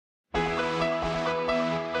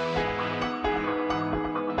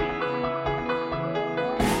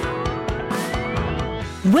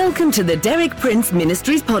Welcome to the Derek Prince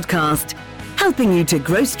Ministries podcast, helping you to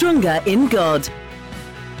grow stronger in God.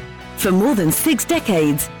 For more than 6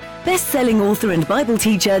 decades, best-selling author and Bible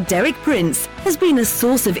teacher Derek Prince has been a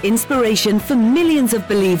source of inspiration for millions of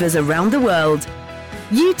believers around the world.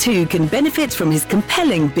 You too can benefit from his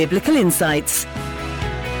compelling biblical insights.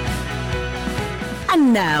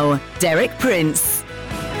 And now, Derek Prince.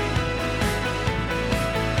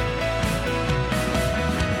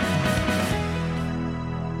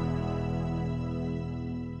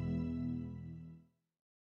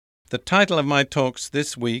 The title of my talks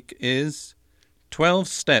this week is 12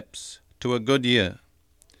 Steps to a Good Year.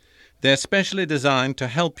 They're specially designed to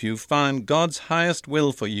help you find God's highest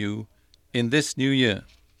will for you in this new year.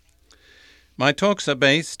 My talks are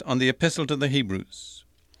based on the Epistle to the Hebrews.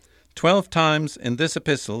 12 times in this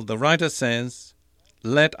epistle, the writer says,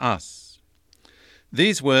 "Let us."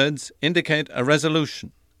 These words indicate a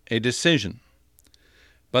resolution, a decision.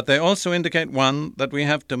 But they also indicate one that we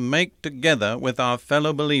have to make together with our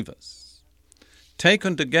fellow believers.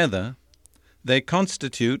 Taken together, they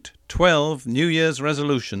constitute 12 New Year's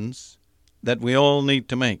resolutions that we all need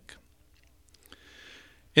to make.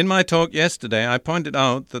 In my talk yesterday, I pointed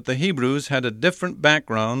out that the Hebrews had a different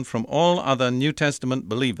background from all other New Testament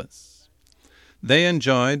believers. They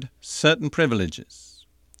enjoyed certain privileges.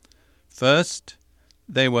 First,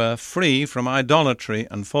 they were free from idolatry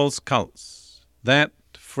and false cults. That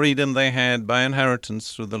freedom they had by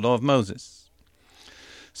inheritance through the law of Moses.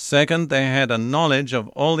 Second, they had a knowledge of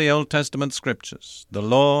all the Old Testament scriptures, the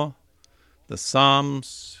law, the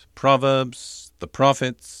Psalms, Proverbs, the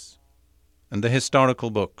prophets, and the historical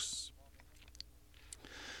books.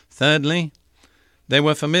 Thirdly, they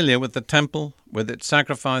were familiar with the temple, with its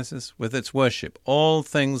sacrifices, with its worship, all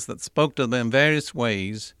things that spoke to them in various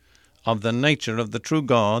ways of the nature of the true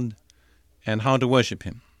God and how to worship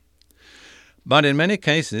Him. But in many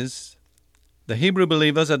cases, the Hebrew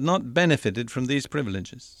believers had not benefited from these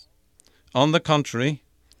privileges. On the contrary,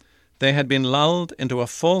 they had been lulled into a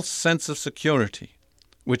false sense of security,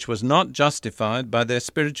 which was not justified by their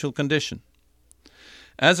spiritual condition.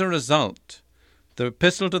 As a result, the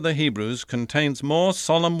Epistle to the Hebrews contains more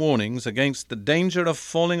solemn warnings against the danger of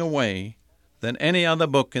falling away than any other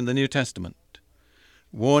book in the New Testament.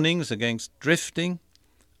 Warnings against drifting,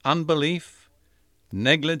 unbelief,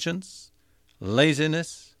 negligence,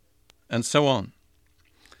 laziness, and so on.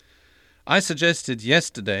 I suggested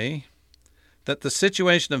yesterday that the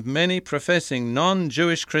situation of many professing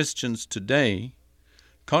non-Jewish Christians today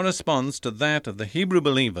corresponds to that of the Hebrew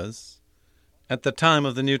believers at the time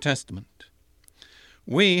of the New Testament.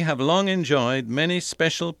 We have long enjoyed many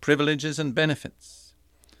special privileges and benefits,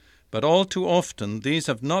 but all too often these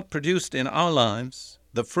have not produced in our lives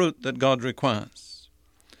the fruit that God requires.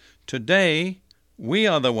 Today, we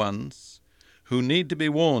are the ones who need to be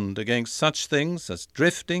warned against such things as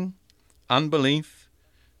drifting, unbelief,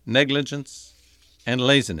 negligence, and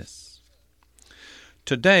laziness.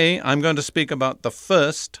 Today, I'm going to speak about the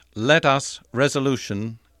first "Let Us"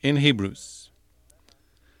 resolution in Hebrews.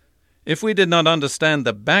 If we did not understand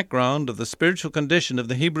the background of the spiritual condition of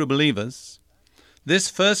the Hebrew believers, this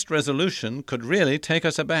first resolution could really take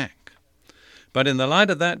us aback. But in the light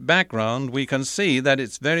of that background, we can see that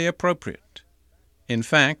it's very appropriate. In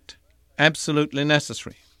fact, absolutely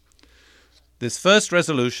necessary. This first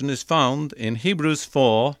resolution is found in Hebrews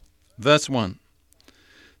 4, verse 1.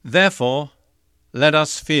 Therefore, let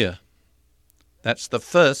us fear. That's the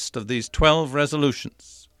first of these 12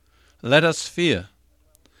 resolutions. Let us fear.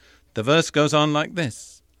 The verse goes on like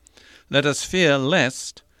this. Let us fear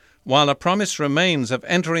lest, while a promise remains of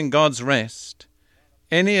entering God's rest,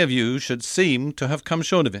 any of you should seem to have come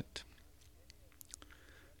short of it.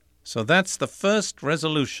 So that's the first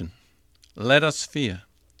resolution. Let us fear.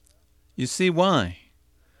 You see why?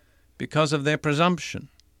 Because of their presumption,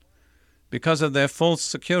 because of their false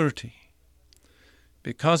security,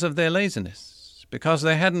 because of their laziness, because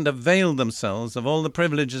they hadn't availed themselves of all the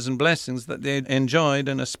privileges and blessings that they enjoyed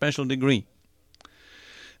in a special degree.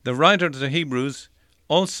 The writer to the Hebrews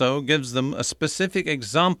also gives them a specific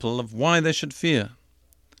example of why they should fear.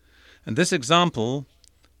 And this example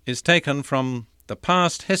is taken from the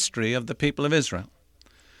past history of the people of Israel.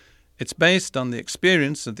 It's based on the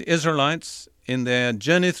experience of the Israelites in their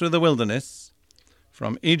journey through the wilderness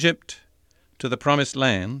from Egypt to the Promised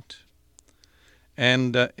Land.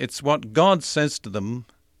 And it's what God says to them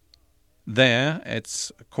there.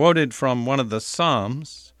 It's quoted from one of the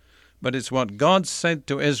Psalms, but it's what God said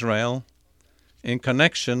to Israel in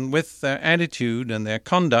connection with their attitude and their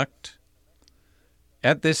conduct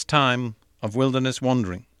at this time of wilderness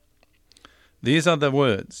wandering. These are the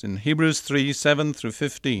words in Hebrews 3, 7 through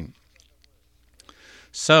 15.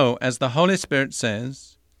 So, as the Holy Spirit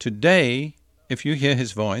says, today, if you hear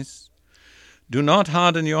his voice, do not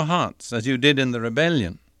harden your hearts as you did in the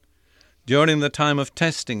rebellion during the time of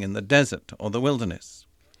testing in the desert or the wilderness,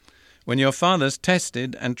 when your fathers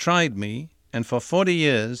tested and tried me, and for 40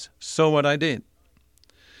 years saw what I did.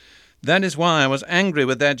 That is why I was angry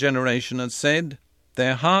with that generation and said,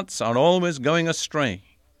 their hearts are always going astray,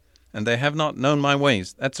 and they have not known my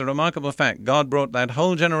ways. That's a remarkable fact. God brought that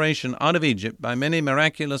whole generation out of Egypt by many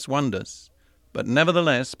miraculous wonders, but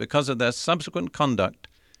nevertheless, because of their subsequent conduct,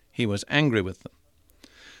 he was angry with them.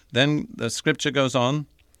 Then the scripture goes on,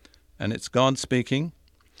 and it's God speaking.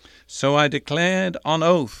 So I declared on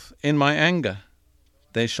oath in my anger,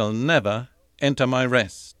 they shall never enter my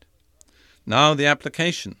rest. Now the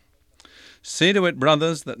application. See to it,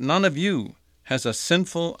 brothers, that none of you has a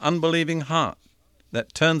sinful, unbelieving heart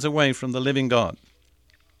that turns away from the living God.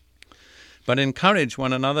 But encourage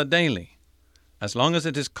one another daily, as long as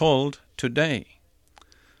it is called today,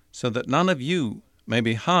 so that none of you may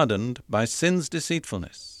be hardened by sin's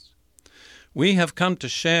deceitfulness. We have come to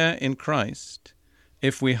share in Christ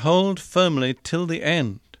if we hold firmly till the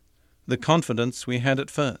end the confidence we had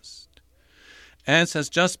at first. As has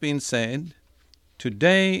just been said,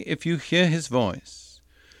 today if you hear his voice,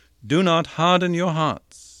 do not harden your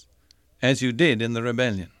hearts as you did in the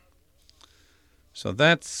rebellion. So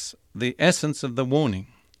that's the essence of the warning.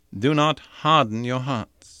 Do not harden your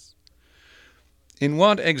hearts. In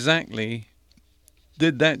what exactly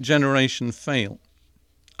did that generation fail?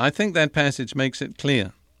 I think that passage makes it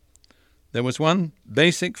clear. There was one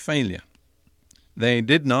basic failure. They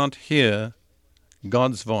did not hear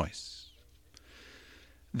God's voice.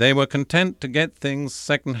 They were content to get things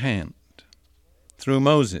second-hand through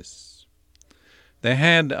Moses. They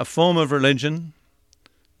had a form of religion.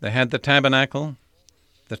 They had the tabernacle,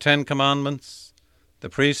 the 10 Commandments, the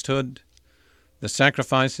priesthood, the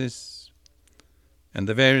sacrifices, and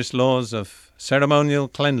the various laws of ceremonial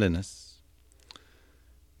cleanliness.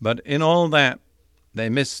 But in all that, they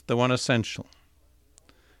missed the one essential.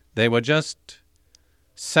 They were just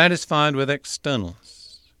satisfied with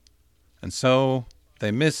externals. And so they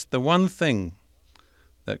missed the one thing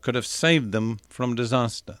that could have saved them from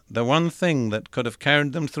disaster, the one thing that could have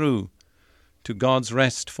carried them through to God's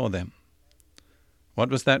rest for them. What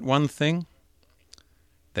was that one thing?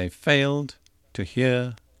 They failed to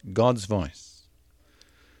hear God's voice.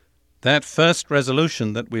 That first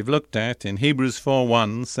resolution that we've looked at in Hebrews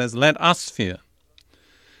 4:1 says, let us fear.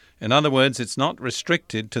 In other words, it's not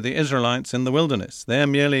restricted to the Israelites in the wilderness. They're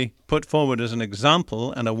merely put forward as an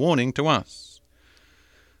example and a warning to us.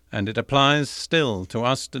 And it applies still to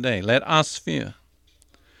us today. Let us fear.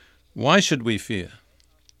 Why should we fear?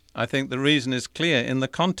 I think the reason is clear in the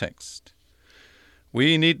context.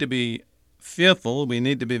 We need to be fearful. We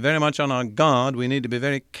need to be very much on our guard. We need to be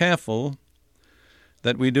very careful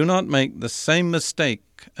that we do not make the same mistake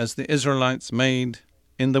as the Israelites made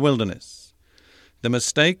in the wilderness. The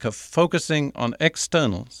mistake of focusing on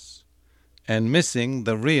externals and missing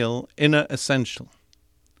the real inner essential.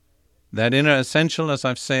 That inner essential, as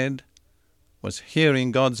I've said, was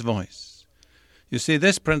hearing God's voice. You see,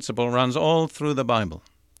 this principle runs all through the Bible.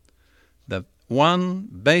 The one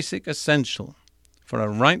basic essential for a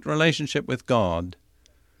right relationship with God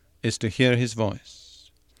is to hear his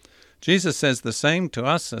voice. Jesus says the same to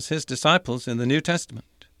us as his disciples in the New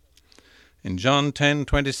Testament. In John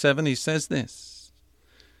 10:27, he says this,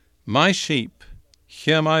 my sheep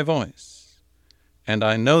hear my voice, and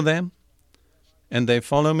I know them, and they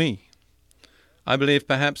follow me. I believe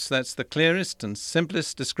perhaps that's the clearest and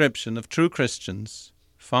simplest description of true Christians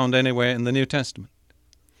found anywhere in the New Testament.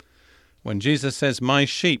 When Jesus says, my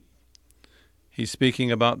sheep, he's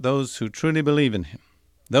speaking about those who truly believe in him,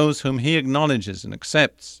 those whom he acknowledges and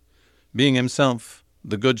accepts, being himself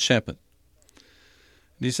the good shepherd.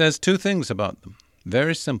 And he says 2 things about them,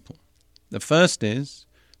 very simple. The first is,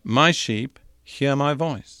 my sheep hear my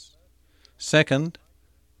voice. Second,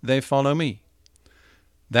 they follow me.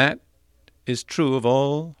 That is true of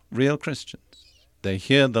all real Christians. They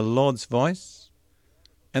hear the Lord's voice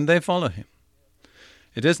and they follow him.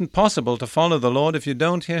 It isn't possible to follow the Lord if you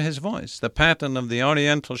don't hear his voice. The pattern of the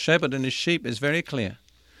Oriental shepherd and his sheep is very clear.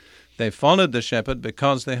 They followed the shepherd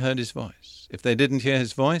because they heard his voice. If they didn't hear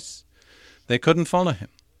his voice, they couldn't follow him.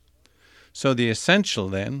 So the essential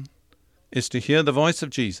then is to hear the voice of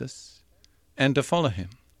Jesus and to follow him.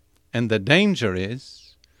 And the danger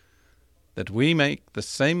is that we make the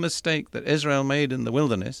same mistake that Israel made in the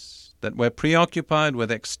wilderness, that we're preoccupied with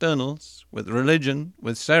externals, with religion,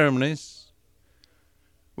 with ceremonies,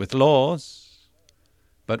 with laws,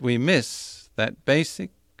 but we miss that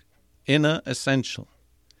basic inner essential,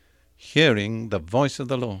 hearing the voice of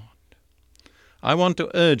the Lord. I want to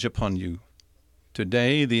urge upon you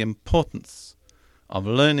today the importance of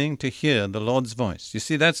learning to hear the Lord's voice. You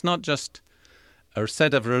see, that's not just a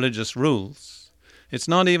set of religious rules. It's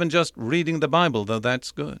not even just reading the Bible, though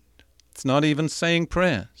that's good. It's not even saying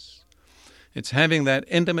prayers. It's having that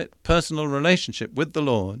intimate personal relationship with the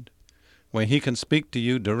Lord where He can speak to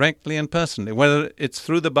you directly and personally, whether it's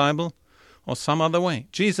through the Bible or some other way.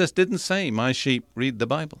 Jesus didn't say, "My sheep read the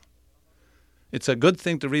Bible." It's a good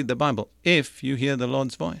thing to read the Bible if you hear the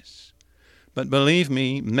Lord's voice. But believe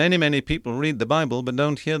me, many, many people read the Bible but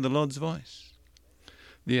don't hear the Lord's voice.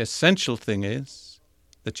 The essential thing is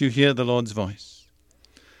that you hear the Lord's voice.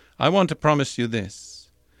 I want to promise you this,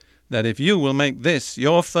 that if you will make this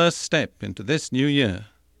your first step into this new year,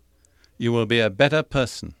 you will be a better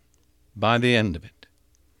person by the end of it.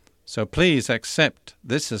 So please accept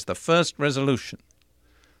this as the first resolution.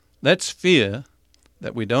 Let's fear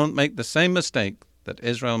that we don't make the same mistake that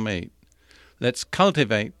Israel made. Let's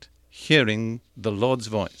cultivate hearing the Lord's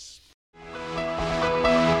voice.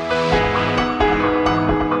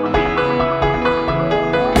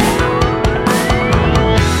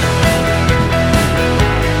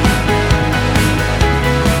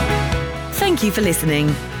 Thank you for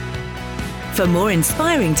listening. For more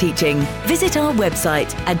inspiring teaching, visit our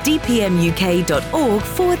website at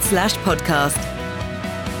dpmuk.org/podcast.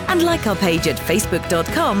 And like our page at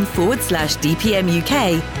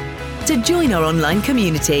facebook.com/dpmuk to join our online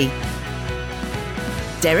community.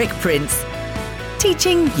 Derek Prince,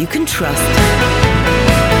 teaching you can trust.